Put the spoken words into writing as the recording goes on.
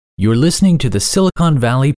You're listening to the Silicon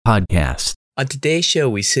Valley Podcast. On today's show,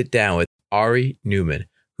 we sit down with Ari Newman,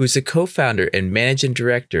 who's the co-founder and managing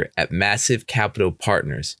director at Massive Capital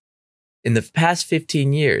Partners. In the past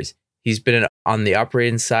 15 years, he's been on the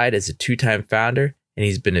operating side as a two-time founder, and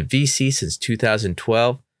he's been a VC since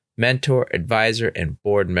 2012, mentor, advisor, and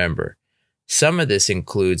board member. Some of this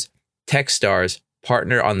includes Techstars,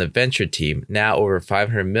 partner on the venture team, now over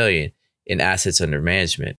 $500 million in assets under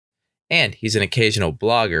management. And he's an occasional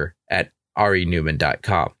blogger at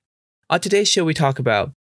arinewman.com. On today's show, we talk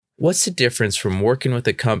about what's the difference from working with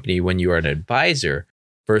a company when you are an advisor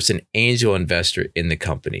versus an angel investor in the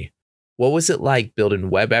company. What was it like building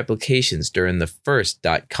web applications during the first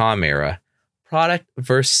 .com era? Product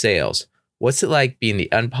versus sales. What's it like being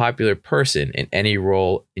the unpopular person in any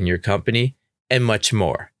role in your company? And much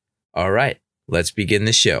more. All right, let's begin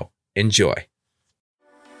the show. Enjoy.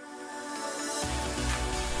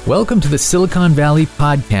 Welcome to the Silicon Valley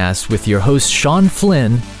Podcast with your host, Sean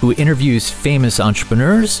Flynn, who interviews famous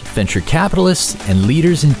entrepreneurs, venture capitalists, and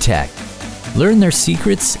leaders in tech. Learn their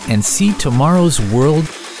secrets and see tomorrow's world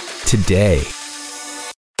today.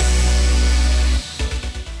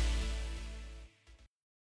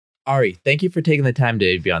 Ari, thank you for taking the time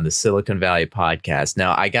today to be on the Silicon Valley Podcast.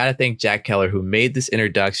 Now, I got to thank Jack Keller, who made this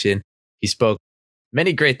introduction. He spoke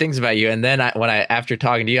many great things about you. And then after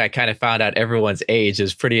talking to you, I kind of found out everyone's age.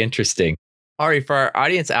 Is pretty interesting. Ari, for our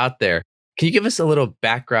audience out there, can you give us a little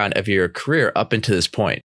background of your career up until this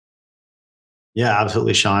point? Yeah,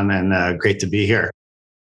 absolutely, Sean. And great to be here.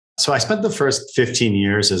 So I spent the first 15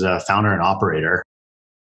 years as a founder and operator,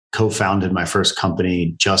 co-founded my first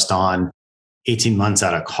company just on 18 months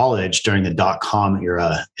out of college during the .com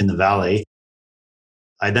era in the Valley.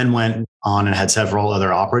 I then went on and had several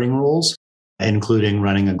other operating roles, including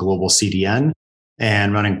running a global CDN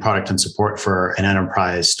and running product and support for an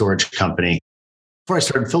enterprise storage company before I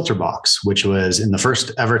started FilterBox, which was in the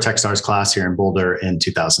first ever Techstars class here in Boulder in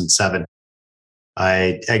 2007.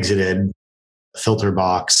 I exited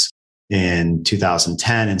FilterBox in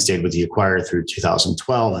 2010 and stayed with the acquirer through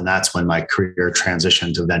 2012. And that's when my career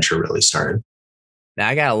transition to venture really started. Now,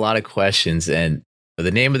 I got a lot of questions, and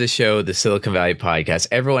the name of the show, the Silicon Valley Podcast,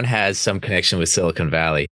 everyone has some connection with Silicon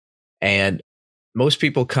Valley. And most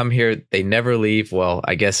people come here, they never leave. Well,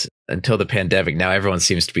 I guess until the pandemic, now everyone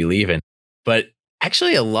seems to be leaving. But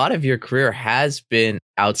actually, a lot of your career has been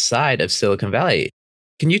outside of Silicon Valley.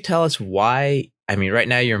 Can you tell us why? I mean, right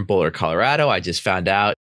now you're in Boulder, Colorado. I just found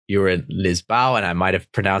out you were in Lisboa, and I might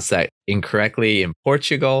have pronounced that incorrectly, in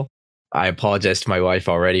Portugal. I apologize to my wife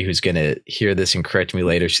already, who's going to hear this and correct me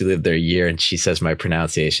later. She lived there a year, and she says my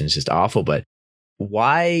pronunciation is just awful. But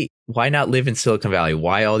why not live in Silicon Valley?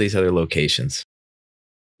 Why all these other locations?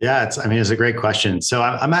 Yeah, it's a great question. So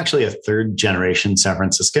I'm actually a third generation San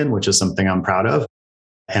Franciscan, which is something I'm proud of.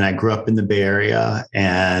 And I grew up in the Bay Area.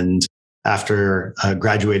 And after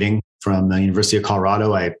graduating from the University of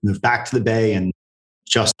Colorado, I moved back to the Bay, and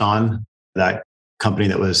just on that company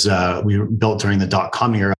that was we built during the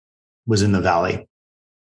 .com era was in the Valley.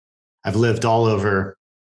 I've lived all over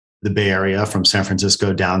the Bay Area from San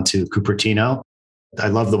Francisco down to Cupertino. I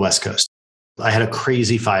love the West Coast. I had a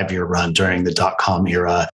crazy 5-year run during the .com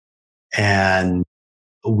era. And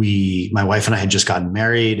my wife and I had just gotten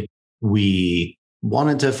married. We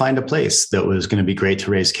wanted to find a place that was going to be great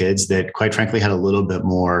to raise kids that, quite frankly, had a little bit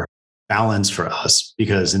more balance for us.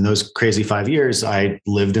 Because in those crazy 5 years, I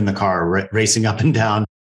lived in the car racing up and down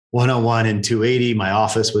 101 and 280. My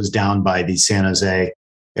office was down by the San Jose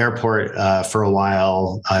airport for a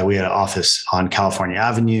while. We had an office on California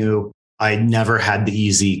Avenue. I never had the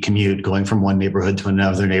easy commute going from one neighborhood to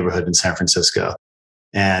another neighborhood in San Francisco.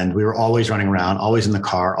 And we were always running around, always in the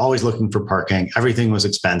car, always looking for parking. Everything was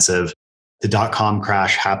expensive. The .com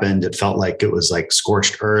crash happened. It felt like it was like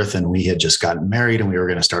scorched earth, and we had just gotten married and we were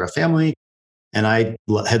going to start a family. And I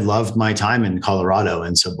had loved my time in Colorado.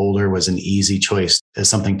 And so Boulder was an easy choice as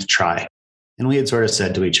something to try. And we had sort of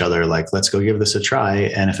said to each other, like, let's go give this a try.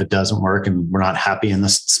 And if it doesn't work and we're not happy in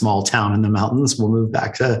this small town in the mountains, we'll move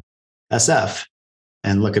back to SF.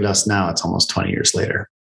 And look at us now. It's almost 20 years later.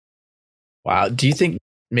 Wow. Do you think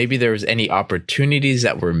maybe there was any opportunities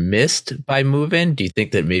that were missed by moving? Do you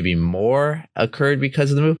think that maybe more occurred because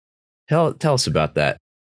of the move? Tell us about that.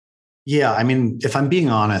 Yeah. I mean, if I'm being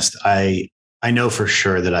honest, I know for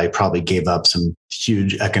sure that I probably gave up some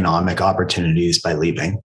huge economic opportunities by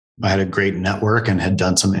leaving. I had a great network and had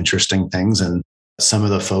done some interesting things. And some of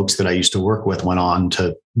the folks that I used to work with went on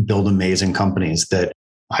to build amazing companies that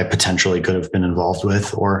I potentially could have been involved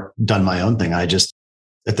with or done my own thing. I just,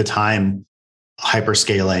 at the time,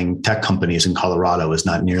 hyperscaling tech companies in Colorado was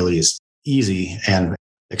not nearly as easy and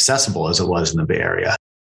accessible as it was in the Bay Area.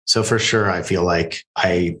 So for sure, I feel like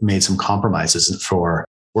I made some compromises for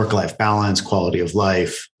work-life balance, quality of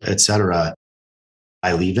life, et cetera,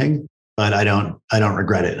 by leaving, but I don't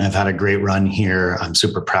regret it. And I've had a great run here. I'm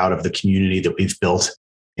super proud of the community that we've built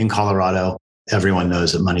in Colorado. Everyone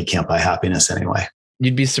knows that money can't buy happiness anyway.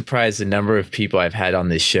 You'd be surprised the number of people I've had on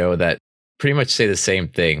this show that pretty much say the same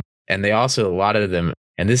thing. And they also, a lot of them,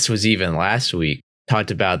 and this was even last week, talked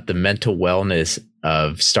about the mental wellness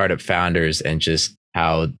of startup founders and just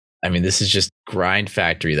how, I mean, this is just grind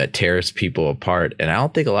factory that tears people apart. And I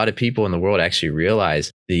don't think a lot of people in the world actually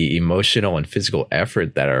realize the emotional and physical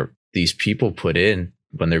effort that these people put in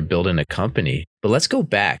when they're building a company. But let's go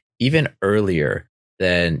back even earlier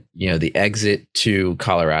than, the exit to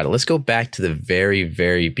Colorado. Let's go back to the very,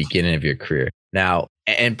 very beginning of your career. Now,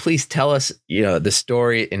 and please tell us, the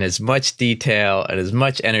story in as much detail and as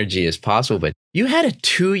much energy as possible. But you had a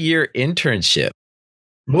 2-year internship.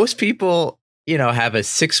 Most people, have a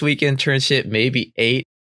 6-week internship, maybe 8,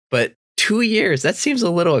 but 2 years, that seems a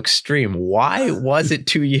little extreme. Why was it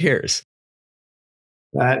 2 years?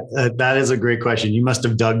 That is a great question. You must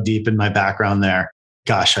have dug deep in my background there.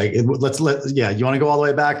 Gosh, you want to go all the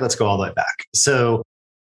way back? Let's go all the way back. So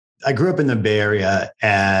I grew up in the Bay Area,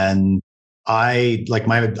 and I'm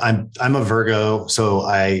a Virgo, so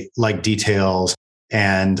I like details,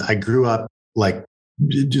 and I grew up like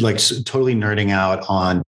totally nerding out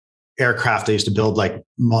on aircraft. I used to build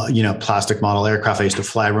plastic model aircraft. I used to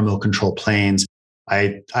fly remote control planes.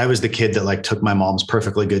 I was the kid that took my mom's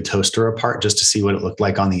perfectly good toaster apart just to see what it looked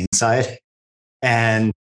like on the inside.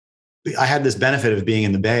 And I had this benefit of being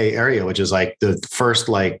in the Bay Area, which is the first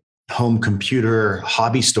home computer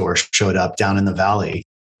hobby store showed up down in the valley,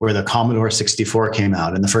 where the Commodore 64 came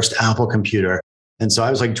out and the first Apple computer. And so I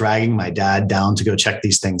was dragging my dad down to go check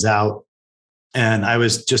these things out. And I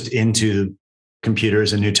was just into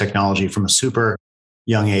computers and new technology from a super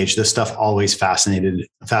young age. This stuff always fascinated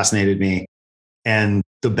me. And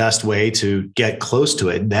the best way to get close to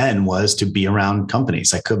it then was to be around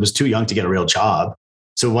companies. I was too young to get a real job.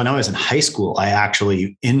 So when I was in high school, I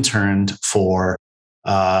actually interned for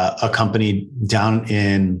a company down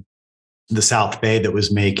in the South Bay that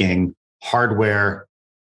was making hardware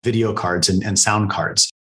video cards and sound cards.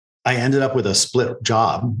 I ended up with a split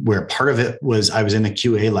job where part of it was I was in the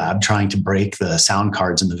QA lab trying to break the sound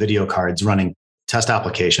cards and the video cards, running test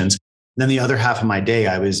applications. Then the other half of my day,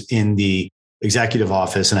 I was in the executive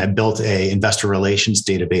office, and I built a investor relations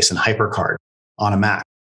database in HyperCard on a Mac.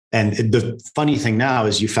 And the funny thing now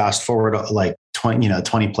is you fast forward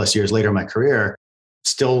 20 plus years later in my career,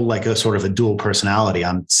 still a sort of a dual personality.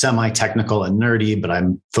 I'm semi-technical and nerdy, but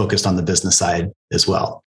I'm focused on the business side as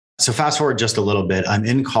well. So fast forward just a little bit. I'm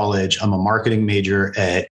in college. I'm a marketing major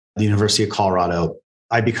at the University of Colorado.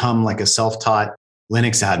 I become a self-taught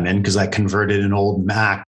Linux admin because I converted an old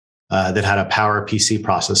Mac that had a Power PC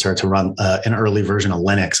processor to run an early version of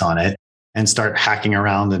Linux on it, and start hacking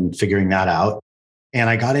around and figuring that out. And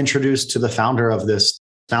I got introduced to the founder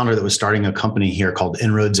that was starting a company here called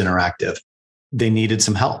Inroads Interactive. They needed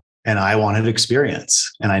some help, and I wanted experience,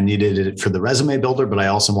 and I needed it for the resume builder, but I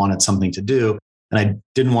also wanted something to do. And I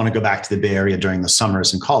didn't want to go back to the Bay Area during the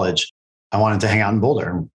summers in college. I wanted to hang out in Boulder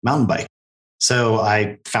and mountain bike. So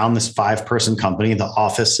I found this 5-person company. The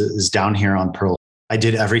office is down here on Pearl. I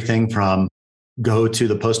did everything from go to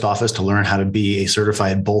the post office to learn how to be a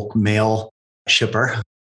certified bulk mail shipper,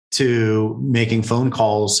 to making phone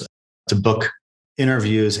calls to book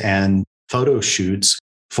interviews and photo shoots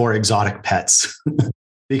for exotic pets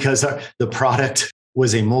because the product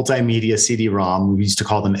was a multimedia CD-ROM. We used to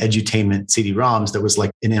call them edutainment CD-ROMs. That was an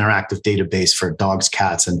interactive database for dogs,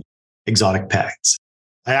 cats, and exotic pets.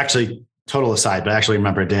 Total aside, but I actually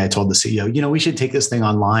remember a day I told the CEO, we should take this thing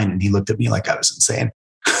online. And he looked at me like I was insane.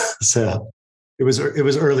 So it was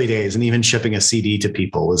early days, and even shipping a CD to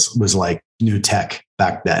people was like new tech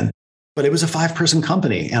back then. But it was a 5-person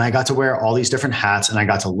company, and I got to wear all these different hats, and I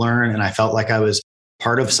got to learn, and I felt like I was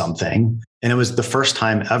part of something. And it was the first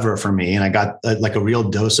time ever for me. And I got a real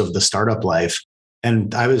dose of the startup life.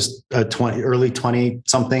 And I was a early 20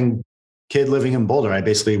 something kid living in Boulder. I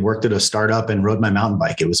basically worked at a startup and rode my mountain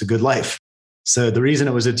bike. It was a good life. So the reason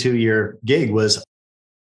it was a 2-year gig was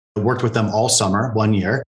I worked with them all summer, 1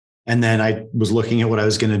 year. And then I was looking at what I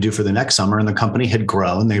was going to do for the next summer, and the company had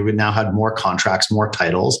grown. They now had more contracts, more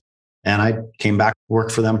titles. And I came back to work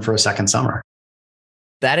for them for a second summer.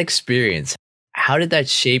 That experience, how did that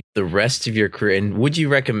shape the rest of your career? And would you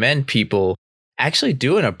recommend people actually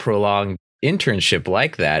doing a prolonged internship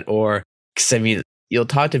like that? Or, because you'll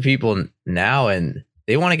talk to people now and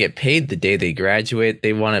they want to get paid the day they graduate.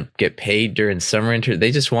 They want to get paid during summer intern.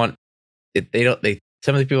 They just want,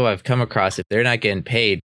 some of the people I've come across, if they're not getting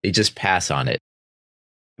paid, they just pass on it?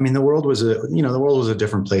 I mean, the world was a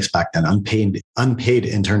different place back then. Unpaid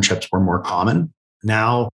internships were more common.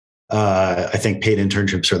 Now, I think paid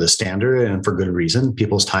internships are the standard, and for good reason.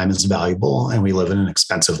 People's time is valuable, and we live in an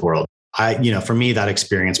expensive world. For me, that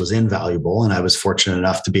experience was invaluable, and I was fortunate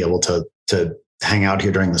enough to be able to hang out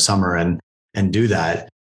here during the summer and do that.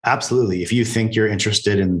 Absolutely. If you think you're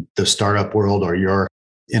interested in the startup world, or you're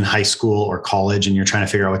in high school or college and you're trying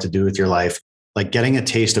to figure out what to do with your life, like getting a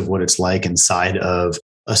taste of what it's like inside of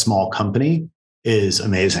a small company is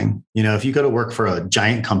amazing. If you go to work for a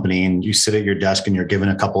giant company and you sit at your desk and you're given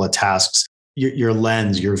a couple of tasks, your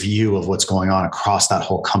lens, your view of what's going on across that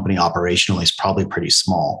whole company operationally is probably pretty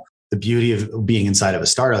small. The beauty of being inside of a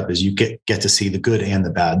startup is you get to see the good and the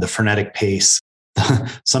bad, the frenetic pace,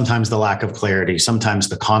 sometimes the lack of clarity, sometimes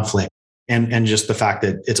the conflict, and just the fact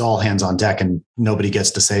that it's all hands on deck and nobody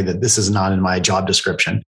gets to say that this is not in my job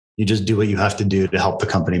description. You just do what you have to do to help the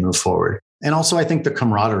company move forward. And also, I think the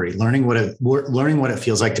camaraderie, learning what it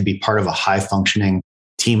feels like to be part of a high functioning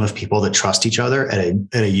team of people that trust each other at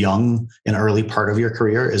a young and early part of your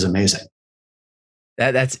career is amazing.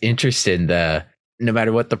 That's interesting. No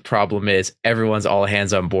matter what the problem is, everyone's all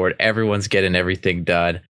hands on board. Everyone's getting everything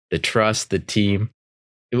done. The trust, the team.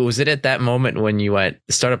 Was it at that moment when you went,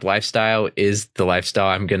 the startup lifestyle is the lifestyle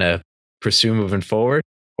I'm going to pursue moving forward?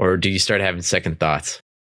 Or do you start having second thoughts?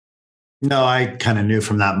 No, I kind of knew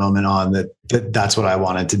from that moment on that's what I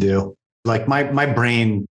wanted to do. Like my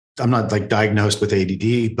brain, I'm not like diagnosed with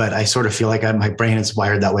ADD, but I sort of feel like my brain is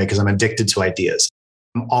wired that way because I'm addicted to ideas.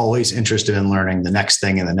 I'm always interested in learning the next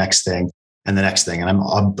thing and the next thing and the next thing. And I'm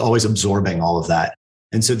always absorbing all of that.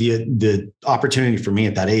 And so the opportunity for me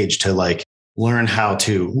at that age to like learn how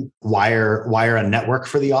to wire a network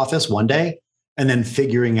for the office one day, and then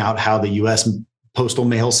figuring out how the US postal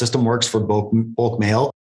mail system works for bulk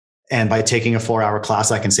mail. And by taking a 4-hour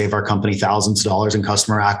class, I can save our company thousands of dollars in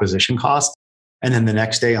customer acquisition costs. And then the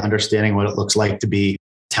next day, understanding what it looks like to be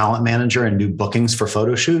talent manager and do bookings for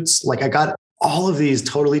photo shoots. Like I got all of these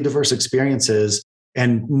totally diverse experiences,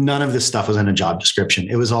 and none of this stuff was in a job description.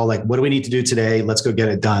 It was all like, what do we need to do today? Let's go get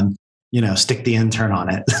it done. Stick the intern on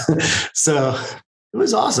it. So it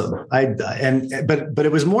was awesome. But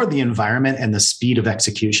it was more the environment and the speed of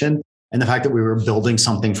execution and the fact that we were building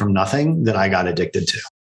something from nothing that I got addicted to.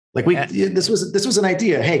 Like this was an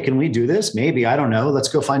idea. Hey, can we do this? Maybe, I don't know. Let's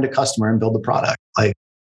go find a customer and build the product. Like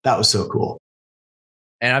that was so cool.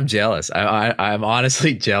 And I'm jealous. I'm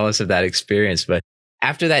honestly jealous of that experience. But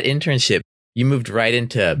after that internship, you moved right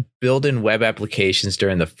into building web applications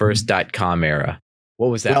during the first .com era. What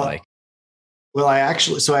was that like? Well,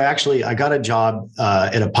 I got a job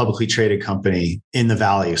at a publicly traded company in the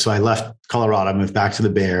Valley. So I left Colorado, moved back to the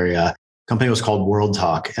Bay Area. The company was called World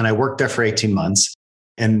Talk, and I worked there for 18 months.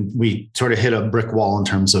 And we sort of hit a brick wall in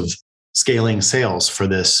terms of scaling sales for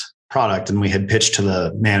this product. And we had pitched to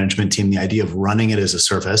the management team the idea of running it as a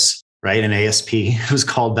service, right? An ASP, it was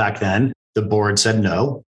called back then. The board said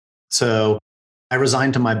no. So I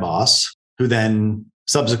resigned to my boss, who then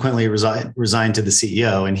subsequently resigned to the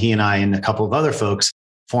CEO. And he and I and a couple of other folks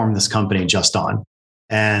formed this company, Just On.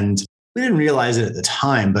 And we didn't realize it at the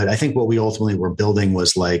time, but I think what we ultimately were building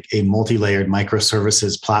was like a multi-layered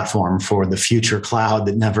microservices platform for the future cloud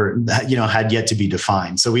that never, had yet to be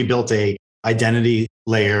defined. So we built a identity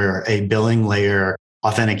layer, a billing layer,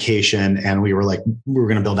 authentication, and we were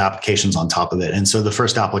going to build applications on top of it. And so the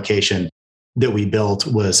first application that we built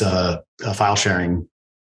was a file sharing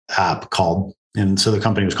app and so the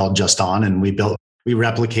company was called Just On, and we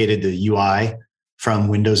replicated the UI from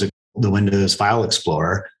the Windows File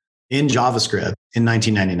Explorer in JavaScript in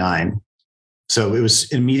 1999. So it was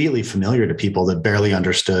immediately familiar to people that barely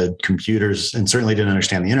understood computers and certainly didn't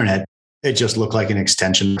understand the internet. It just looked like an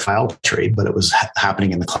extension of file tree, but it was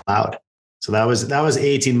happening in the cloud. So that was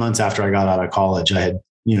 18 months after I got out of college. I had,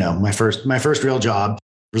 my first real job,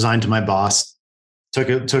 resigned to my boss, took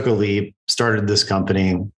a leap, started this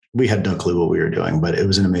company. We had no clue what we were doing, but it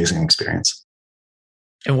was an amazing experience.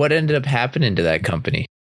 And what ended up happening to that company?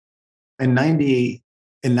 In 98,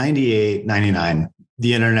 99,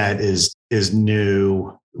 the internet is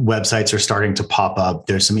new. Websites are starting to pop up.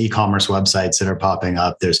 There's some e-commerce websites that are popping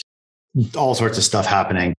up. There's all sorts of stuff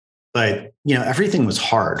happening. But, everything was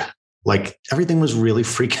hard. Like everything was really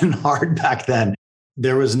freaking hard back then.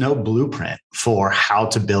 There was no blueprint for how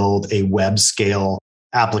to build a web scale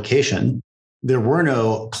application. There were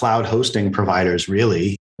no cloud hosting providers,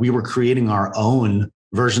 really. We were creating our own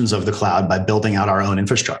versions of the cloud by building out our own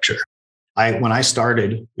infrastructure. When I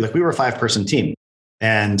started, we were a 5-person team.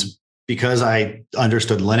 And because I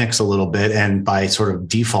understood Linux a little bit, and by sort of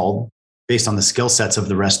default, based on the skill sets of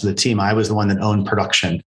the rest of the team, I was the one that owned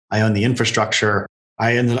production. I own the infrastructure.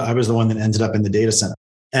 I was the one that ended up in the data center.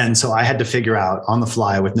 And so I had to figure out on the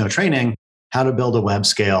fly with no training how to build a web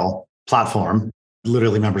scale platform.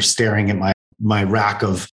 Literally remember staring at my rack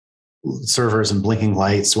of servers and blinking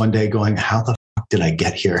lights one day going, how the fuck did I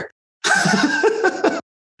get here?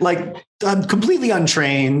 Like, I'm completely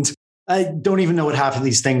untrained. I don't even know what half of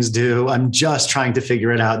these things do. I'm just trying to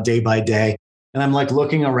figure it out day by day. And I'm like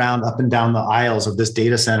looking around up and down the aisles of this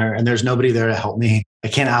data center, and there's nobody there to help me. I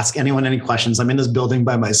can't ask anyone any questions. I'm in this building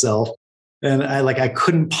by myself. And I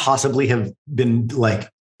couldn't possibly have been like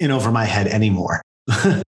in over my head anymore.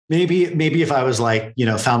 maybe if I was like,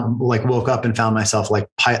 woke up and found myself like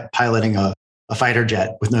piloting a fighter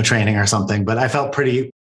jet with no training or something, but I felt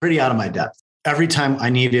pretty out of my depth. Every time I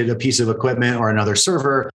needed a piece of equipment or another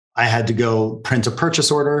server, I had to go print a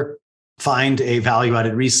purchase order, find a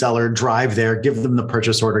value-added reseller, drive there, give them the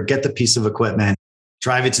purchase order, get the piece of equipment,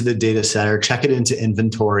 drive it to the data center, check it into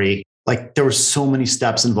inventory. Like there were so many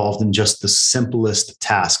steps involved in just the simplest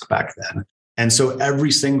task back then. And so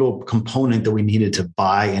every single component that we needed to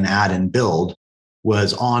buy and add and build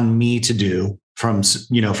was on me to do from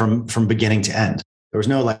beginning to end. There was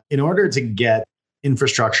no in order to get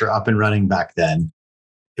infrastructure up and running back then,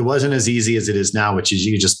 it wasn't as easy as it is now, which is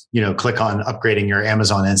you just, click on upgrading your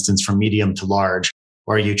Amazon instance from medium to large,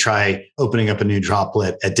 or you try opening up a new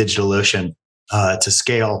droplet at DigitalOcean to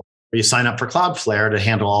scale, or you sign up for Cloudflare to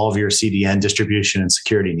handle all of your CDN distribution and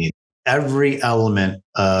security needs. Every element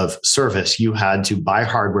of service you had to buy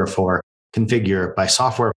hardware for, configure, buy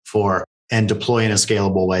software for, and deploy in a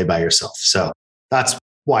scalable way by yourself. So that's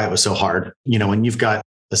why it was so hard. When you've got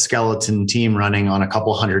a skeleton team running on a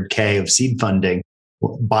couple $100K of seed funding,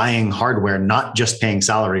 buying hardware, not just paying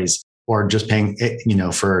salaries or just paying,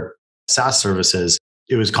 for SaaS services,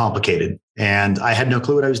 it was complicated. And I had no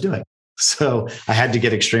clue what I was doing. So I had to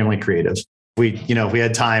get extremely creative. If we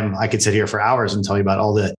had time, I could sit here for hours and tell you about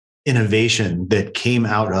all the innovation that came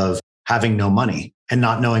out of having no money and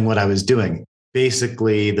not knowing what I was doing.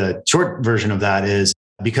 Basically, the short version of that is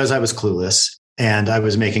because I was clueless and I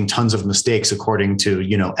was making tons of mistakes according to,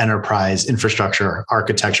 enterprise infrastructure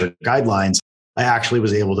architecture guidelines, I actually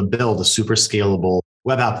was able to build a super scalable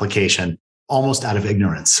web application almost out of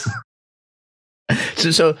ignorance.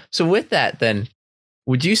 So with that, then,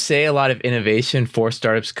 would you say a lot of innovation for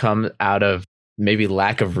startups come out of maybe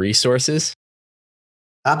lack of resources?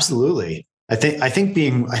 Absolutely. I think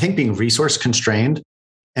being resource constrained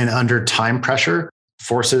and under time pressure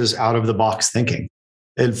forces out of the box thinking.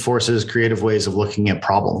 It forces creative ways of looking at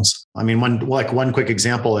problems. I mean, one quick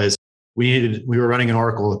example is we were running an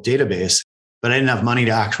Oracle database, but I didn't have money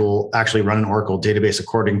to actually run an Oracle database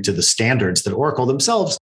according to the standards that Oracle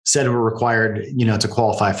themselves said were required, to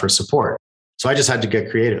qualify for support. So I just had to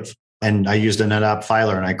get creative. And I used a NetApp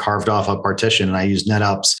filer and I carved off a partition and I used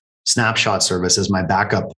NetApp's snapshot service as my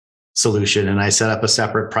backup solution. And I set up a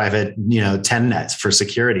separate private, 10 nets for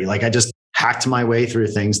security. Like I just hacked my way through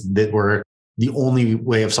things that were the only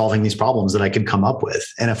way of solving these problems that I could come up with.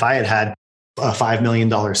 And if I had had a $5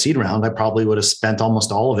 million seed round, I probably would have spent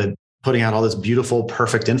almost all of it putting out all this beautiful,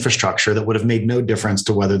 perfect infrastructure that would have made no difference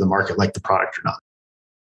to whether the market liked the product or not.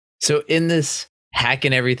 So in this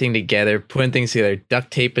hacking everything together, putting things together,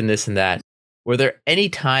 duct taping this and that, were there any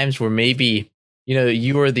times where maybe,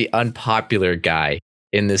 you were the unpopular guy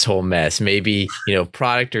in this whole mess? Maybe,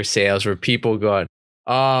 product or sales where people going,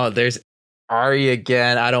 oh, there's Ari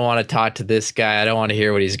again. I don't want to talk to this guy. I don't want to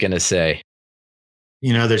hear what he's going to say.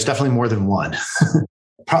 There's definitely more than one.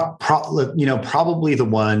 Probably the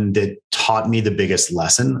one that taught me the biggest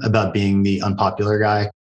lesson about being the unpopular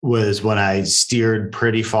guy was when I steered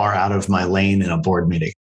pretty far out of my lane in a board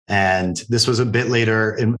meeting. And this was a bit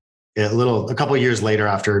later, a couple of years later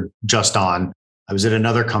after Just On. I was at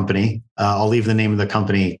another company. I'll leave the name of the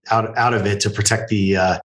company out of it to protect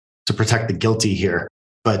the guilty here.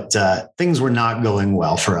 But things were not going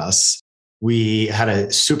well for us. We had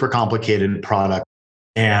a super complicated product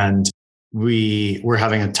and we were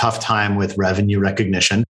having a tough time with revenue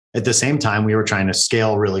recognition. At the same time, we were trying to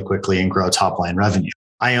scale really quickly and grow top line revenue.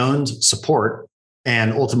 I owned support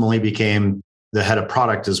and ultimately became the head of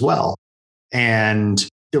product as well. And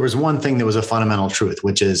there was one thing that was a fundamental truth,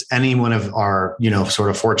 which is any one of our,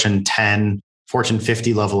 sort of Fortune 10, Fortune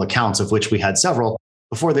 50 level accounts, of which we had several,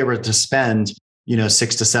 before they were to spend,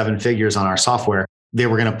 6 to 7 figures on our software, they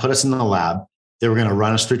were going to put us in the lab. They were going to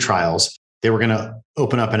run us through trials. They were going to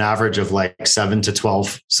open up an average of like 7 to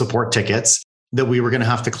 12 support tickets that we were going to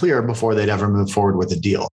have to clear before they'd ever move forward with a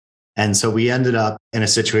deal. And so we ended up in a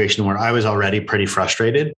situation where I was already pretty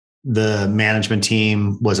frustrated. The management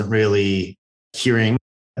team wasn't really hearing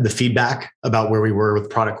the feedback about where we were with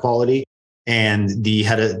product quality. And the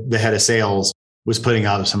head of sales was putting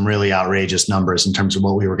out some really outrageous numbers in terms of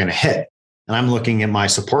what we were going to hit. And I'm looking at my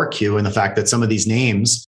support queue and the fact that some of these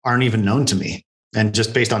names aren't even known to me. And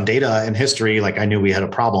just based on data and history, like I knew we had a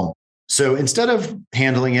problem. So instead of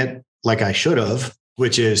handling it like I should have,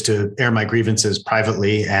 which is to air my grievances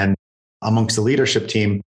privately and amongst the leadership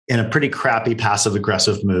team in a pretty crappy passive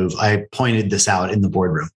aggressive move, I pointed this out in the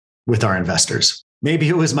boardroom with our investors. Maybe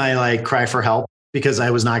it was my cry for help because I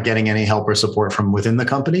was not getting any help or support from within the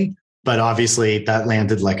company. But obviously that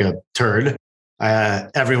landed like a turd.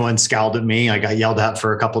 Everyone scowled at me. I got yelled at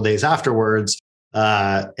for a couple of days afterwards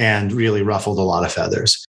and really ruffled a lot of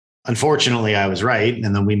feathers. Unfortunately, I was right.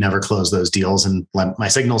 And then we never closed those deals and my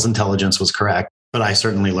signals intelligence was correct. But I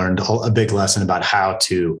certainly learned a big lesson about how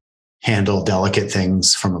to handle delicate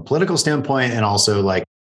things from a political standpoint and also like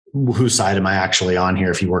whose side am I actually on here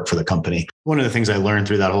if you work for the company. One of the things I learned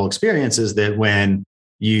through that whole experience is that when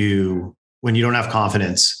you don't have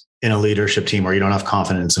confidence in a leadership team or you don't have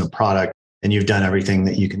confidence in a product and you've done everything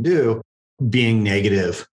that you can do, being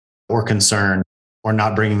negative or concerned or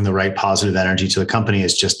not bringing the right positive energy to the company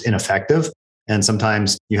is just ineffective. And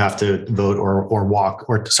sometimes you have to vote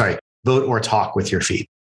or talk with your feet.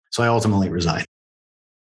 So I ultimately resigned.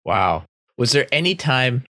 Wow. Was there any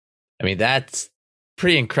time, that's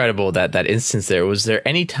pretty incredible that instance there. Was there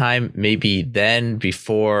any time maybe then,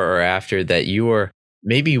 before or after that you were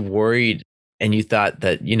maybe worried and you thought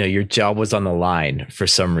that, your job was on the line for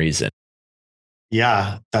some reason?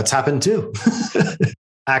 Yeah, that's happened too.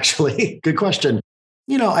 Actually, good question.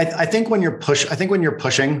 I think when you're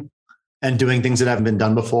pushing and doing things that haven't been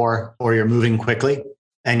done before, or you're moving quickly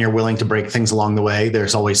and you're willing to break things along the way,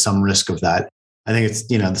 there's always some risk of that. I think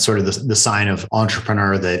it's, sort of the sign of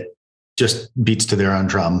entrepreneur that just beats to their own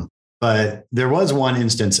drum. But there was one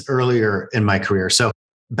instance earlier in my career. So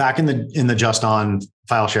back in the Just On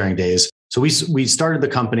file sharing days. So we started the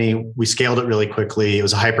company, we scaled it really quickly. It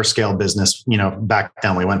was a hyperscale business. Back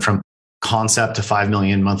then we went from concept to 5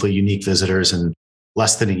 million monthly unique visitors in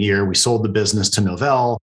less than a year. We sold the business to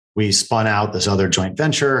Novell. We spun out this other joint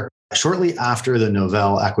venture shortly after the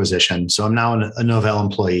Novell acquisition. So I'm now a Novell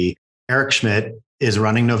employee. Eric Schmidt is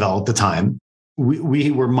running Novell at the time.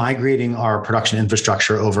 We were migrating our production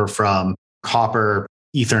infrastructure over from copper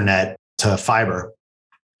Ethernet to fiber.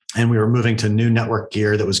 And we were moving to new network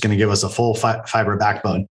gear that was going to give us a full fiber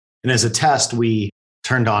backbone. And as a test, we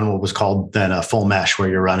turned on what was called then a full mesh, where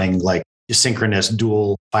you're running like asynchronous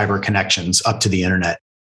dual fiber connections up to the internet,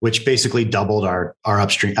 which basically doubled our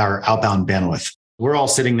outbound bandwidth. We're all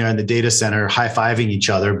sitting there in the data center high-fiving each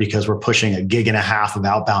other because we're pushing 1.5 gigs of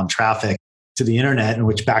outbound traffic to the internet, and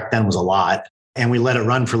which back then was a lot. And we let it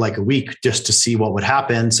run for like a week just to see what would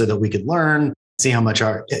happen so that we could learn, see how much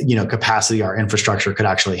our capacity our infrastructure could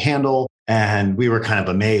actually handle. And we were kind of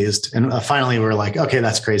amazed. And finally, we were like, okay,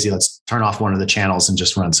 that's crazy. Let's turn off one of the channels and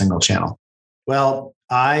just run single channel. Well,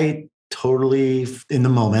 I totally, in the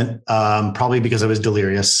moment, probably because I was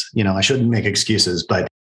delirious, I shouldn't make excuses, but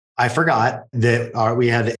I forgot that we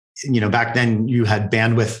had, back then you had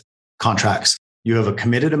bandwidth contracts. You have a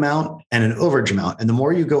committed amount and an overage amount. And the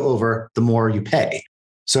more you go over, the more you pay.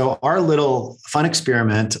 So our little fun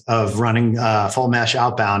experiment of running full mesh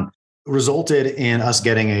outbound resulted in us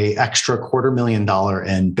getting an extra $250,000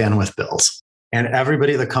 in bandwidth bills. And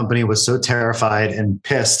everybody at the company was so terrified and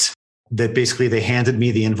pissed that basically they handed me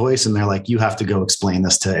the invoice and they're like, you have to go explain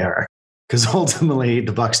this to Eric, because ultimately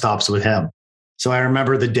the buck stops with him. So I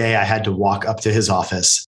remember the day I had to walk up to his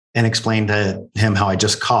office and explain to him how I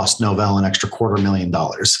just cost Novell an extra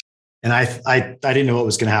 $250,000. And I didn't know what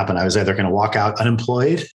was going to happen. I was either going to walk out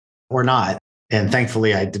unemployed or not. And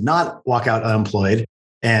thankfully, I did not walk out unemployed.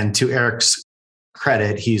 And to Eric's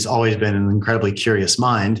credit, he's always been an incredibly curious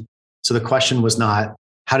mind. So the question was not,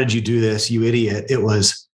 how did you do this, you idiot? It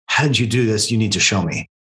was, how did you do this? You need to show me.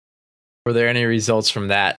 Were there any results from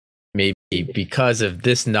that? Maybe because of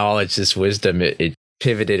this knowledge, this wisdom, it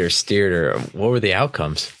pivoted or steered, or what were the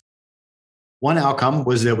outcomes? One outcome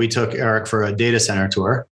was that we took Eric for a data center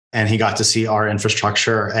tour, and he got to see our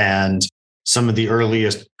infrastructure and some of the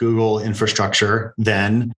earliest Google infrastructure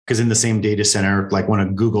then, because in the same data center, like one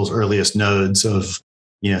of Google's earliest nodes of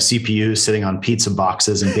CPUs sitting on pizza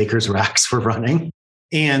boxes and baker's racks were running.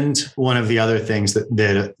 And one of the other things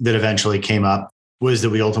that eventually came up was that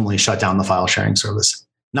we ultimately shut down the file sharing service,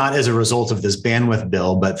 not as a result of this bandwidth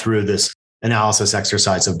bill, but through this analysis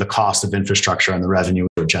exercise of the cost of infrastructure and the revenue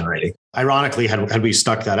we were generating. Ironically, had we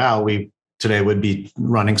stuck that out, we today would be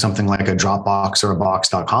running something like a Dropbox or a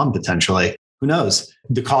Box.com potentially. Who knows?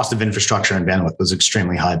 The cost of infrastructure and bandwidth was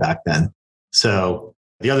extremely high back then. So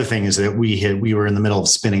the other thing is that we were in the middle of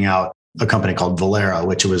spinning out a company called Valera,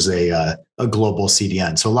 which was a global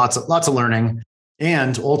CDN. So lots of learning,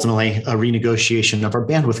 and ultimately a renegotiation of our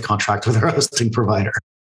bandwidth contract with our hosting provider.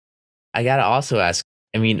 I got to also ask,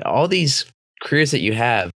 I mean, all these careers that you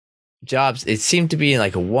have, jobs, it seemed to be in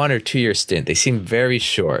like a 1 or 2 year stint. They seem very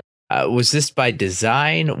short. Was this by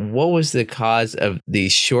design? What was the cause of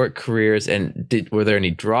these short careers? And were there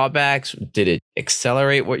any drawbacks? Did it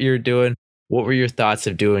accelerate what you're doing? What were your thoughts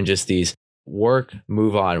of doing just these work,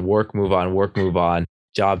 move on, work, move on, work, move on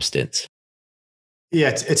job stints? Yeah,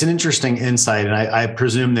 it's an interesting insight. And I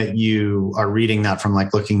presume that you are reading that from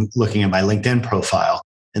like looking at my LinkedIn profile.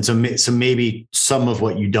 And so maybe some of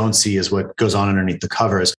what you don't see is what goes on underneath the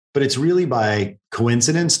covers, but it's really by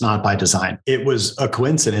coincidence, not by design. It was a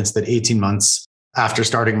coincidence that 18 months after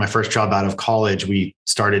starting my first job out of college, we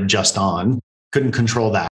started Just On, couldn't control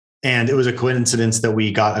that. And it was a coincidence that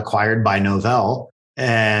we got acquired by Novell,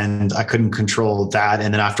 and I couldn't control that.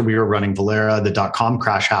 And then after we were running Valera, the .com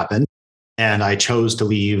crash happened, and I chose to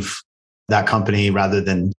leave that company rather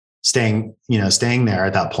than staying there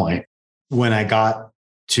at that point. When I got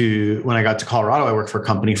to Colorado, I worked for a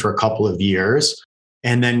company for a couple of years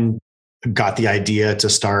and then got the idea to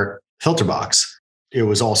start Filterbox. It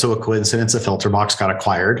was also a coincidence that Filterbox got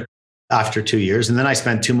acquired after 2 years. And then I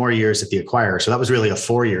spent 2 more years at the acquirer. So that was really a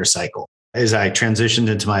 4-year cycle. As I transitioned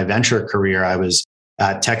into my venture career, I was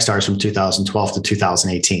at Techstars from 2012 to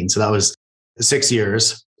 2018. So that was 6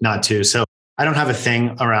 years, not 2. So I don't have a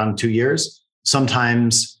thing around 2 years.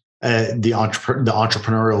 Sometimes the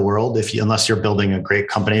entrepreneurial world, unless you're building a great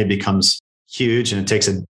company, it becomes huge and it takes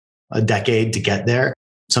a decade to get there.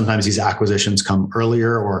 Sometimes these acquisitions come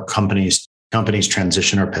earlier, or companies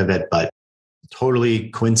transition or pivot, but totally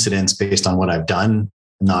coincidence based on what I've done,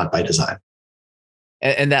 not by design.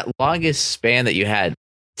 And that longest span that you had,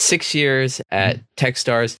 6 years at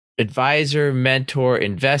Techstars, advisor, mentor,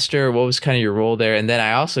 investor, what was kind of your role there? And then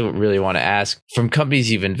I also really want to ask, from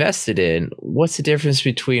companies you've invested in, what's the difference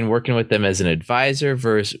between working with them as an advisor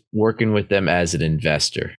versus working with them as an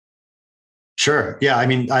investor? Sure. Yeah. I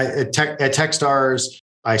mean, at Techstars,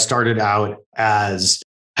 I started out as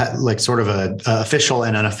like sort of a official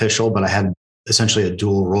and unofficial, but I had essentially a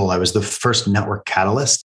dual role. I was the first network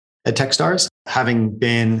catalyst at Techstars, having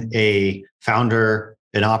been a founder,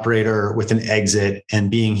 an operator with an exit,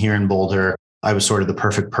 and being here in Boulder, I was sort of the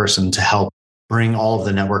perfect person to help bring all of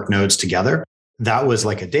the network nodes together. That was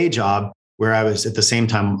like a day job where I was at the same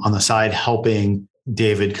time on the side helping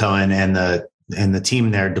David Cohen and the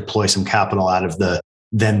team there deploy some capital out of the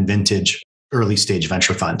then vintage early stage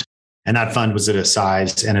venture fund. And that fund was at a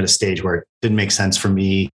size and at a stage where it didn't make sense for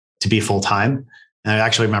me to be full time. And I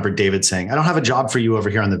actually remember David saying, "I don't have a job for you over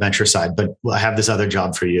here on the venture side, but I have this other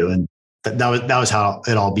job for you." And that was how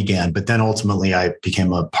it all began. But then ultimately I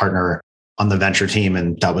became a partner on the venture team,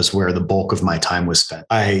 and that was where the bulk of my time was spent.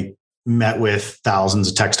 I met with thousands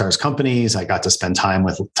of Techstars companies. I got to spend time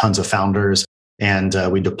with tons of founders, and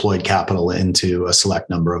we deployed capital into a select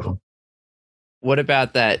number of them. What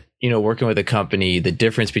about that, working with a company, the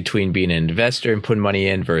difference between being an investor and putting money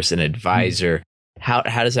in versus an advisor? How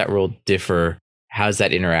does that role differ? How's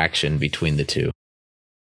that interaction between the two?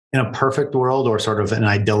 In a perfect world, or sort of an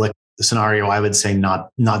idyllic scenario, I would say not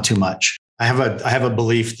too much. I have a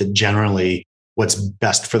belief that generally what's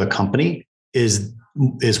best for the company is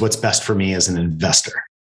what's best for me as an investor,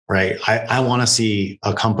 right? I want to see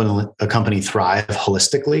a company thrive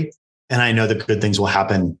holistically, and I know that good things will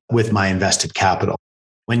happen with my invested capital.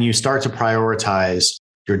 When you start to prioritize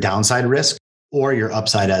your downside risk or your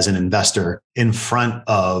upside as an investor in front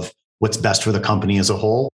of what's best for the company as a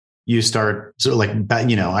whole, you start sort of like,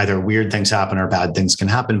 either weird things happen or bad things can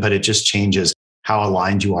happen, but it just changes how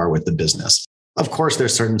aligned you are with the business. Of course,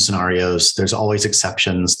 there's certain scenarios. There's always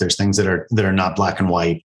exceptions. There's things that are not black and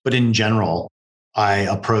white. But in general, I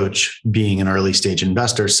approach being an early stage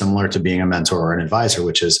investor similar to being a mentor or an advisor,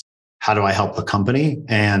 which is, how do I help the company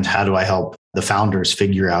and how do I help the founders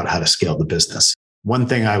figure out how to scale the business? One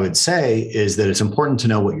thing I would say is that it's important to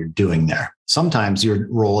know what you're doing there. Sometimes your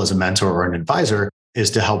role as a mentor or an advisor is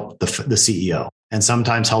to help the CEO. And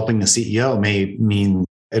sometimes helping the CEO may mean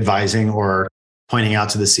advising or pointing out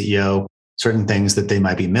to the CEO certain things that they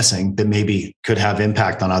might be missing that maybe could have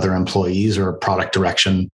impact on other employees or product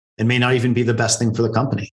direction. It may not even be the best thing for the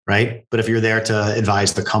company, right? But if you're there to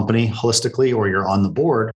advise the company holistically, or you're on the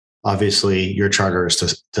board, obviously your charter is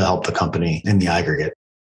to help the company in the aggregate.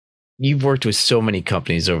 You've worked with so many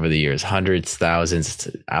companies over the years, hundreds, thousands.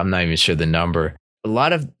 I'm not even sure the number. A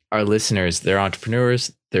lot of our listeners, they're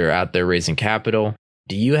entrepreneurs. They're out there raising capital.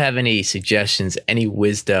 Do you have any suggestions, any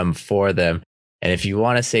wisdom for them? And if you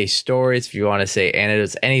want to say stories, if you want to say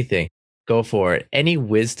anecdotes, anything, go for it. Any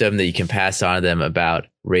wisdom that you can pass on to them about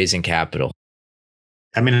raising capital?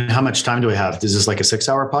 I mean, how much time do we have? Is this like a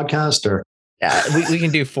 6-hour podcast or? Yeah, we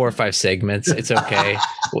can do 4 or 5 segments. It's okay.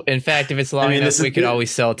 In fact, if it's long enough, we could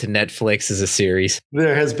always sell it to Netflix as a series.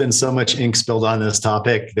 There has been so much ink spilled on this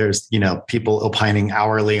topic. There's, people opining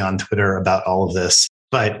hourly on Twitter about all of this.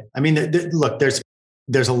 But I mean, look,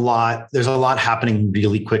 there's a lot happening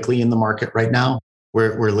really quickly in the market right now.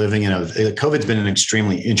 We're living in COVID's been an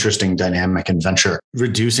extremely interesting dynamic and venture,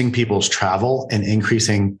 reducing people's travel and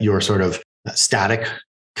increasing your sort of static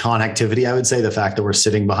connectivity. I would say the fact that we're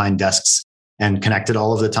sitting behind desks and connected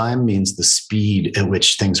all of the time means the speed at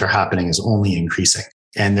which things are happening is only increasing.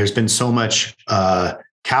 And there's been so much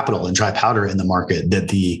capital and dry powder in the market that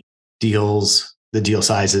the deal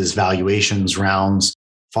sizes, valuations, rounds,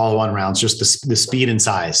 follow-on rounds, just the speed and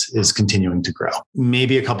size is continuing to grow.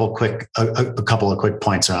 Maybe a couple of quick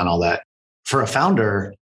points around all that. For a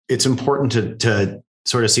founder, it's important to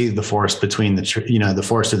sort of see the forest between the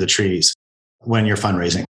forest of the trees when you're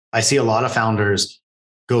fundraising. I see a lot of founders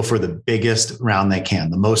go for the biggest round they can,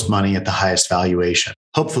 the most money at the highest valuation.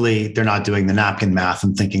 Hopefully, they're not doing the napkin math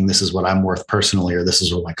and thinking this is what I'm worth personally, or this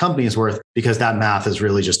is what my company is worth, because that math is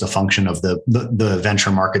really just a function of the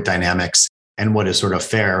venture market dynamics and what is sort of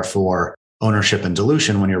fair for ownership and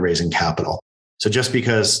dilution when you're raising capital. So just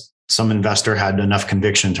because some investor had enough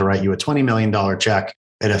conviction to write you a $20 million check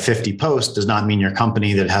at a 50 post does not mean your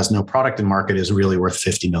company that has no product in market is really worth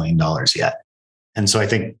 $50 million yet. And so I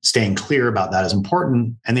think staying clear about that is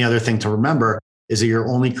important. And the other thing to remember is that you're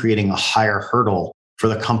only creating a higher hurdle for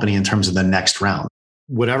the company in terms of the next round.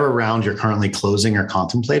 Whatever round you're currently closing or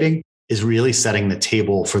contemplating is really setting the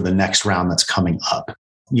table for the next round that's coming up.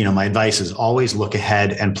 My advice is always look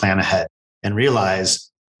ahead and plan ahead and realize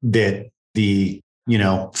that the,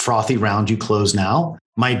 frothy round you close now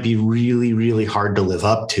might be really, really hard to live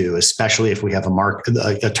up to, especially if we have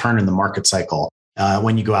a turn in the market cycle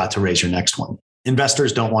when you go out to raise your next one.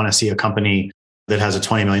 Investors don't want to see a company that has a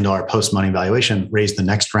 $20 million post-money valuation raise the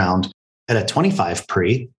next round at a 25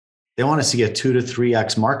 pre. They want to see a 2 to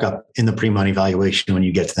 3x markup in the pre-money valuation when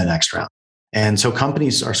you get to the next round. And so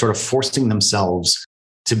companies are sort of forcing themselves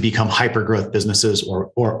to become hyper-growth businesses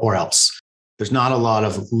or else. There's not a lot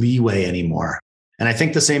of leeway anymore. And I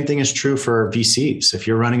think the same thing is true for VCs. If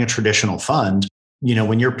you're running a traditional fund,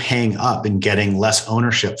 when you're paying up and getting less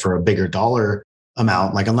ownership for a bigger dollar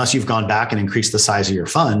amount, like unless you've gone back and increased the size of your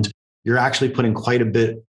fund, you're actually putting quite a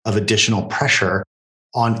bit of additional pressure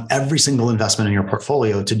on every single investment in your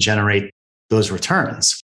portfolio to generate those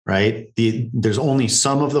returns, right? There's only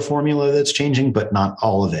some of the formula that's changing, but not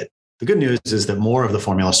all of it. The good news is that more of the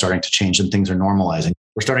formula is starting to change and things are normalizing.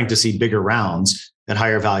 We're starting to see bigger rounds at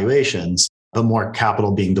higher valuations, but more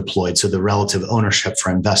capital being deployed. So the relative ownership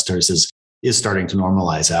for investors is starting to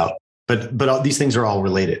normalize out. But these things are all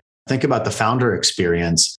related. Think about the founder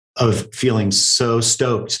experience of feeling so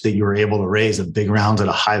stoked that you were able to raise a big round at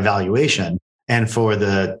a high valuation, and for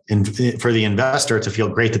the investor to feel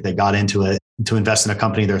great that they got into it to invest in a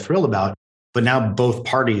company they're thrilled about. But now both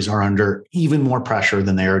parties are under even more pressure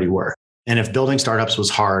than they already were. And if building startups was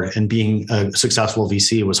hard and being a successful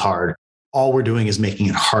VC was hard, all we're doing is making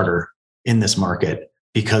it harder in this market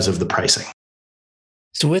because of the pricing.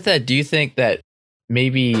 So with that, do you think that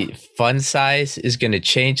maybe fund size is going to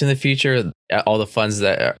change in the future? All the funds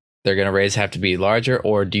that they're going to raise have to be larger?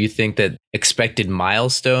 Or do you think that expected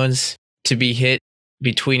milestones to be hit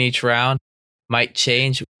between each round might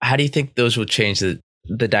change? How do you think those will change?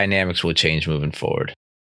 The dynamics will change moving forward?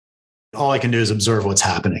 All I can do is observe what's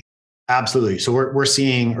happening. Absolutely. So we're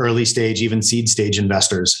seeing early stage, even seed stage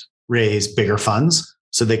investors raise bigger funds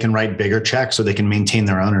so they can write bigger checks so they can maintain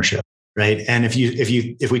their ownership. Right. And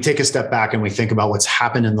if we take a step back and we think about what's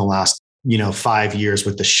happened in the last, 5 years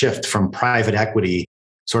with the shift from private equity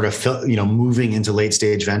sort of, moving into late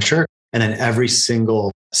stage venture, and then every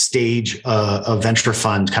single stage of venture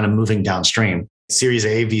fund kind of moving downstream. Series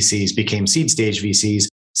A VCs became seed stage VCs.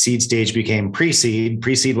 Seed stage became pre-seed.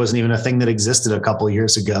 Pre-seed wasn't even a thing that existed a couple of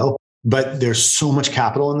years ago, but there's so much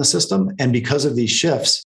capital in the system. And because of these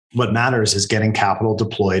shifts, what matters is getting capital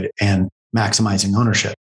deployed and maximizing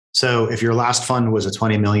ownership. So if your last fund was a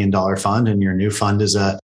 $20 million fund and your new fund is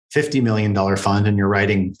a $50 million fund and you're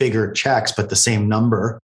writing bigger checks, but the same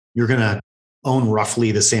number, you're going to own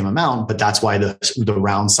roughly the same amount, but that's why the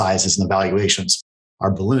round sizes and the valuations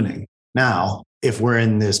are ballooning. Now, if we're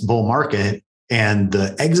in this bull market and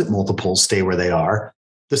the exit multiples stay where they are,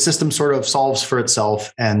 the system sort of solves for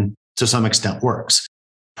itself and to some extent works.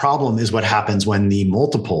 Problem is what happens when the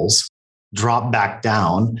multiples drop back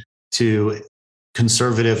down to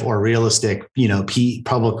conservative or realistic,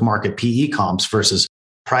 public market PE comps versus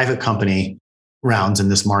private company rounds in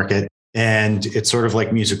this market. And it's sort of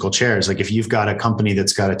like musical chairs. Like if you've got a company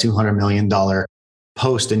that's got a $200 million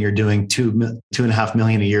post and you're doing 2.5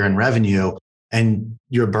 million a year in revenue and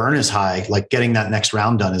your burn is high, like getting that next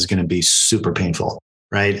round done is going to be super painful,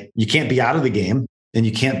 right? You can't be out of the game and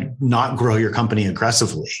you can't not grow your company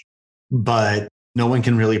aggressively, but no one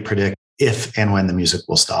can really predict if and when the music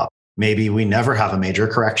will stop. Maybe we never have a major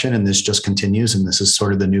correction and this just continues and this is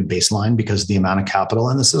sort of the new baseline because of the amount of capital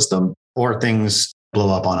in the system, or things blow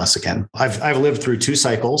up on us again. I've lived through 2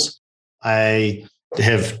 cycles. I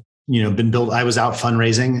have, I was out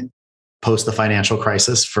fundraising post the financial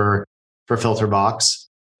crisis for Filterbox.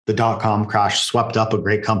 The .com crash swept up a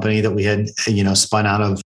great company that we had, spun out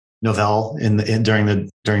of Novell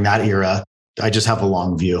during that era. I just have a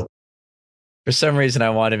long view. For some reason, I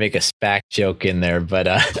want to make a SPAC joke in there, but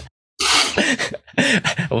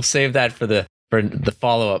we'll save that for the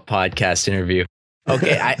follow-up podcast interview.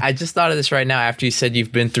 Okay, I just thought of this right now after you said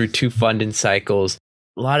you've been through 2 funding cycles.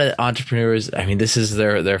 A lot of entrepreneurs, I mean, this is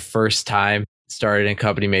their first time starting a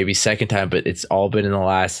company, maybe second time, but it's all been in the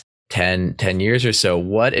last 10 years or so.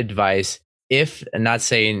 What advice, if, I'm not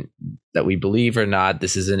saying that we believe or not,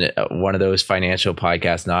 this isn't one of those financial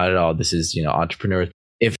podcasts, not at all. This is, entrepreneurs.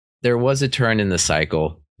 If there was a turn in the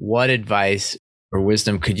cycle, what advice or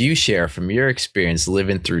wisdom could you share from your experience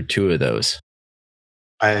living through 2 of those?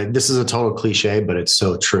 This is a total cliche, but it's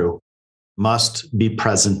so true. Must be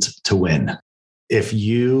present to win. If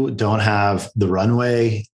you don't have the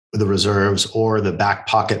runway, the reserves, or the back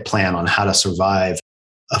pocket plan on how to survive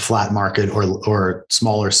a flat market or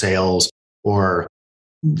smaller sales, or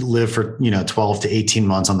live for 12 to 18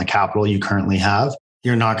 months on the capital you currently have,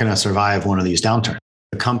 you're not going to survive one of these downturns.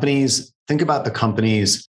 Think about the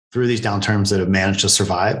companies through these downturns that have managed to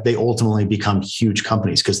survive. They ultimately become huge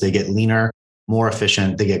companies because they get leaner, more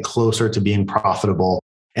efficient, they get closer to being profitable,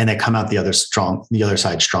 and they come out the other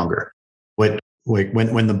side stronger.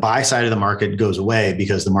 When the buy side of the market goes away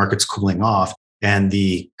because the market's cooling off and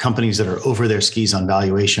the companies that are over their skis on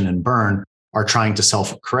valuation and burn are trying to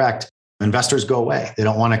self-correct, investors go away. They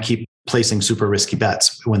don't want to keep placing super risky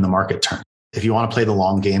bets when the market turns. If you want to play the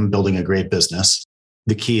long game, building a great business,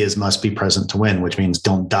 the key is must be present to win, which means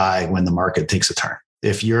don't die when the market takes a turn.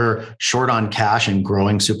 If you're short on cash and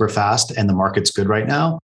growing super fast and the market's good right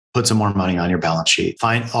now, put some more money on your balance sheet.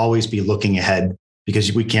 Always be looking ahead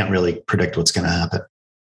because we can't really predict what's going to happen.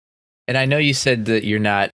 And I know you said that you're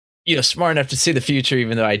not, smart enough to see the future,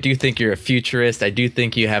 even though I do think you're a futurist. I do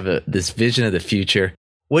think you have this vision of the future.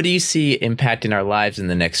 What do you see impacting our lives in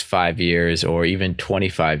the next 5 years or even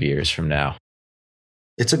 25 years from now?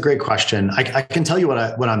 It's a great question. I can tell you what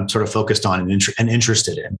I'm sort of focused on and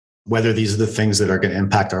interested in. Whether these are the things that are going to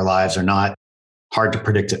impact our lives or not, hard to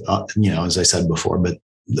predict it, as I said before. But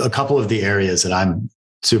a couple of the areas that I'm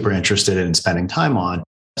super interested in spending time on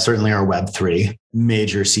certainly are Web3,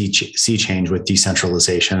 major sea change with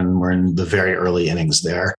decentralization. We're in the very early innings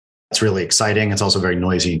there. It's really exciting. It's also very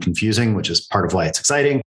noisy and confusing, which is part of why it's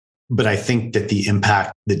exciting. But I think that the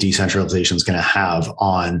impact that decentralization is going to have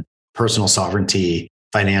on personal sovereignty,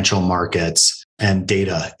 financial markets, and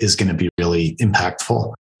data is going to be really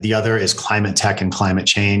impactful. The other is climate tech and climate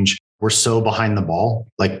change. We're so behind the ball.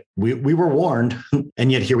 Like we were warned,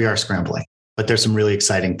 and yet here we are scrambling. But there's some really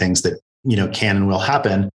exciting things that can and will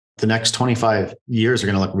happen. The next 25 years are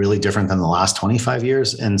going to look really different than the last 25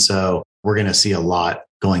 years, and so we're going to see a lot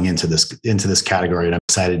going into this category. And I'm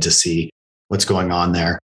excited to see what's going on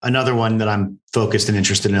there. Another one that I'm focused and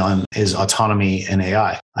interested in is autonomy and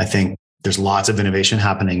AI. I think there's lots of innovation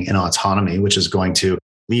happening in autonomy, which is going to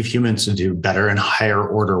leave humans to do better and higher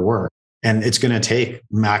order work. And it's going to take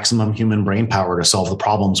maximum human brain power to solve the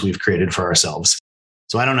problems we've created for ourselves.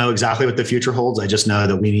 So I don't know exactly what the future holds. I just know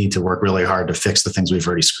that we need to work really hard to fix the things we've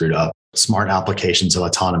already screwed up. Smart applications of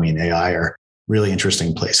autonomy and AI are really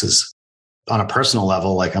interesting places. On a personal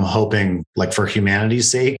level, like I'm hoping, like for humanity's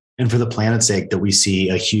sake and for the planet's sake, that we see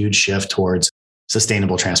a huge shift towards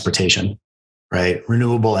sustainable transportation, right?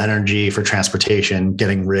 Renewable energy for transportation,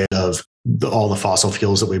 getting rid of all the fossil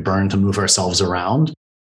fuels that we burn to move ourselves around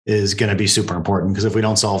is going to be super important. Because if we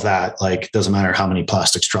don't solve that, like, it doesn't matter how many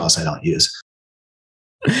plastic straws I don't use.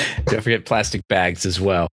 Don't forget plastic bags as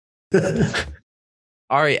well.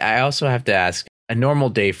 Ari, I also have to ask, a normal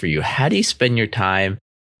day for you, how do you spend your time?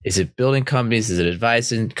 Is it building companies? Is it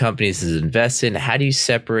advising companies? Is it investing? How do you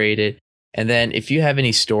separate it? And then if you have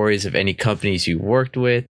any stories of any companies you worked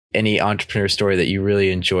with, any entrepreneur story that you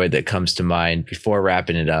really enjoyed that comes to mind before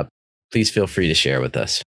wrapping it up, please feel free to share with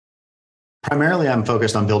us. Primarily, I'm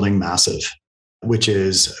focused on building Massive, which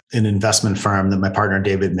is an investment firm that my partner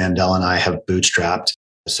David Mandel and I have bootstrapped.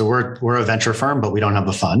 So we're a venture firm, but we don't have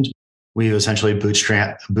a fund. We essentially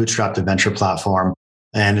bootstrapped a venture platform,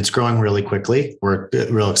 and it's growing really quickly. We're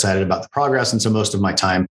real excited about the progress. And so most of my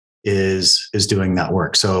time is doing that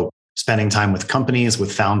work. So spending time with companies,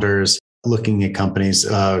 with founders, looking at companies.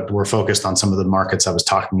 We're focused on some of the markets I was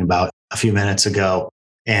talking about a few minutes ago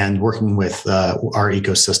and working with our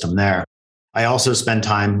ecosystem there. I also spend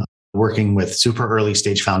time working with super early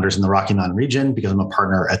stage founders in the Rocky Mountain region because I'm a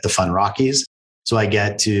partner at the Fund Rockies. So I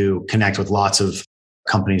get to connect with lots of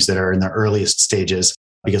companies that are in the earliest stages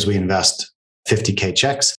because we invest 50K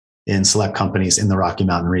checks in select companies in the Rocky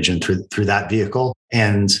Mountain region through that vehicle.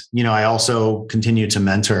 And, I also continue to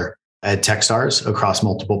mentor at Techstars across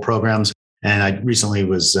multiple programs. And I recently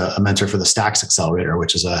was a mentor for the Stacks Accelerator,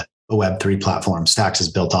 which is a Web3 platform. Stacks is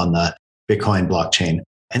built on the Bitcoin blockchain.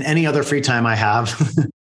 And any other free time I have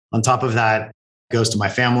on top of that goes to my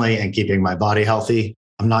family and keeping my body healthy.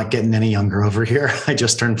 I'm not getting any younger over here. I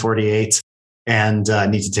just turned 48 and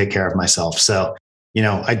need to take care of myself. So,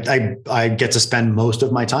 I get to spend most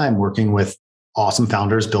of my time working with awesome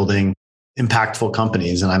founders building impactful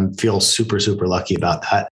companies. And I feel super, super lucky about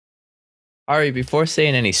that. Ari, before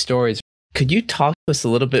saying any stories, could you talk to us a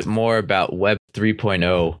little bit more about Web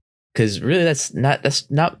 3.0? Because really that's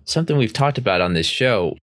not something we've talked about on this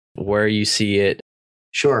show, where you see it.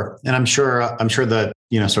 Sure. And I'm sure the,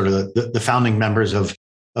 sort of the founding members of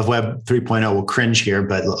Web 3.0 will cringe here,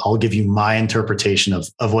 but I'll give you my interpretation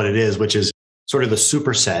of what it is, which is sort of the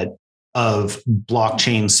superset of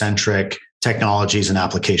blockchain-centric technologies and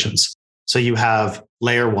applications. So you have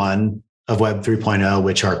layer one of Web 3.0,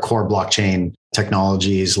 which are core blockchain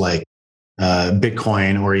technologies like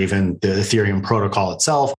Bitcoin or even the Ethereum protocol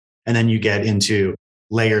itself. And then you get into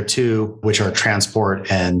layer two, which are transport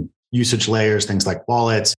and usage layers, things like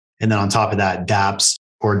wallets. And then on top of that, dApps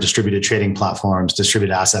or distributed trading platforms,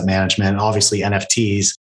 distributed asset management, obviously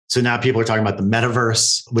NFTs. So now people are talking about the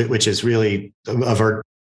metaverse, which is really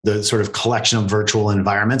the sort of collection of virtual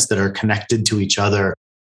environments that are connected to each other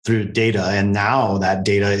through data. And now that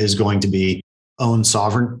data is going to be owned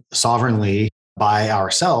sovereignly by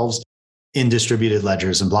ourselves in distributed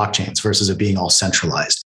ledgers and blockchains versus it being all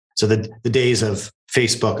centralized. So the days of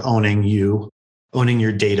Facebook owning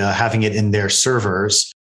your data, having it in their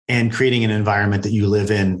servers and creating an environment that you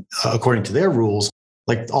live in according to their rules,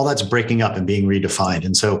 like all that's breaking up and being redefined.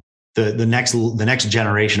 And so the next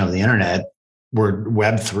generation of the internet, where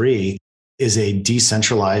Web3 is a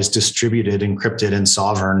decentralized, distributed, encrypted, and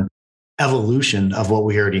sovereign evolution of what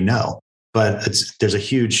we already know. But there's a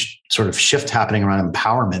huge sort of shift happening around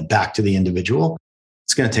empowerment back to the individual.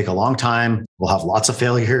 It's going to take a long time. We'll have lots of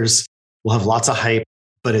failures. We'll have lots of hype,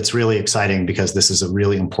 but it's really exciting because this is a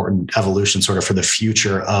really important evolution sort of for the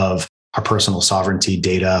future of our personal sovereignty,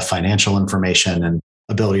 data, financial information, and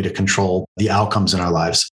ability to control the outcomes in our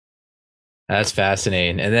lives. That's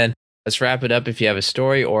fascinating. And then let's wrap it up. If you have a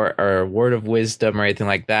story or a word of wisdom or anything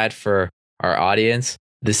like that for our audience,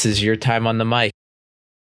 this is your time on the mic.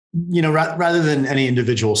 Rather than any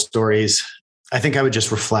individual stories, I think I would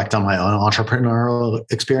just reflect on my own entrepreneurial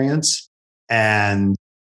experience and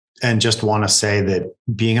just want to say that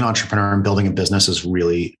being an entrepreneur and building a business is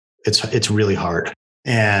it's really hard.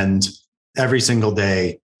 And every single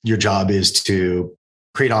day, your job is to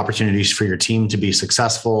create opportunities for your team to be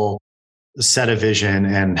successful, set a vision,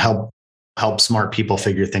 and help smart people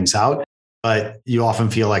figure things out. But you often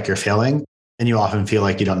feel like you're failing, and you often feel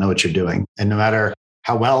like you don't know what you're doing. And no matter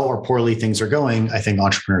how well or poorly things are going, I think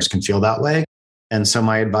entrepreneurs can feel that way. And so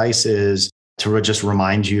my advice is to just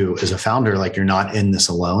remind you as a founder, like you're not in this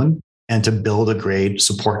alone, and to build a great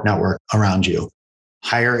support network around you.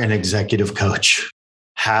 Hire an executive coach.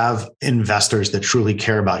 Have investors that truly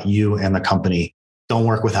care about you and the company. Don't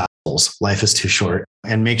work with assholes. Life is too short.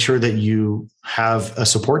 And make sure that you have a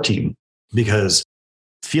support team, because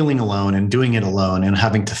feeling alone and doing it alone and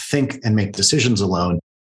having to think and make decisions alone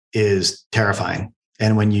is terrifying.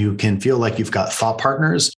 And when you can feel like you've got thought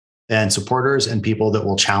partners and supporters and people that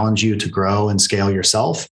will challenge you to grow and scale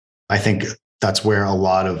yourself, I think that's where a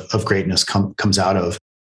lot of greatness comes out of.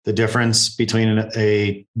 The difference between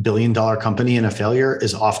a $1 billion company and a failure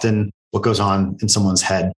is often what goes on in someone's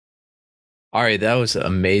head. Ari, that was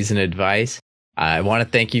amazing advice. I want to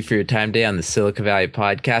thank you for your time today on the Silicon Valley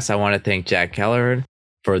podcast. I want to thank Jack Kelleher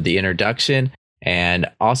for the introduction, and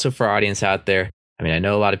also for our audience out there. I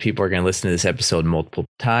know a lot of people are going to listen to this episode multiple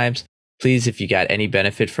times. Please, if you got any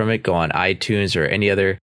benefit from it, go on iTunes or any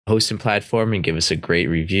other hosting platform and give us a great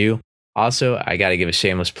review. Also, I got to give a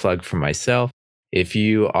shameless plug for myself. If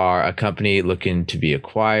you are a company looking to be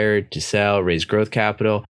acquired, to sell, raise growth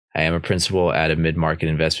capital, I am a principal at a mid-market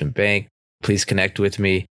investment bank. Please connect with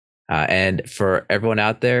me. And for everyone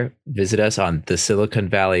out there, visit us on the Silicon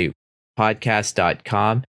Valley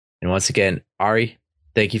podcast.com. And once again, Ari,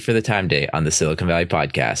 thank you for the time today on the Silicon Valley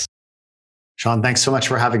Podcast. Sean, thanks so much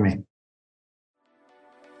for having me.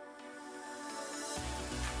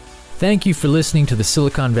 Thank you for listening to the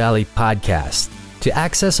Silicon Valley Podcast. To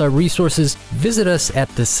access our resources, visit us at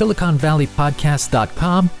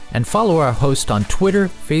thesiliconvalleypodcast.com and follow our host on Twitter,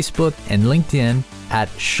 Facebook, and LinkedIn at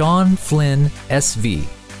Sean Flynn SV.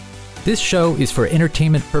 This show is for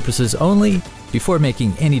entertainment purposes only. Before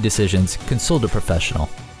making any decisions, consult a professional.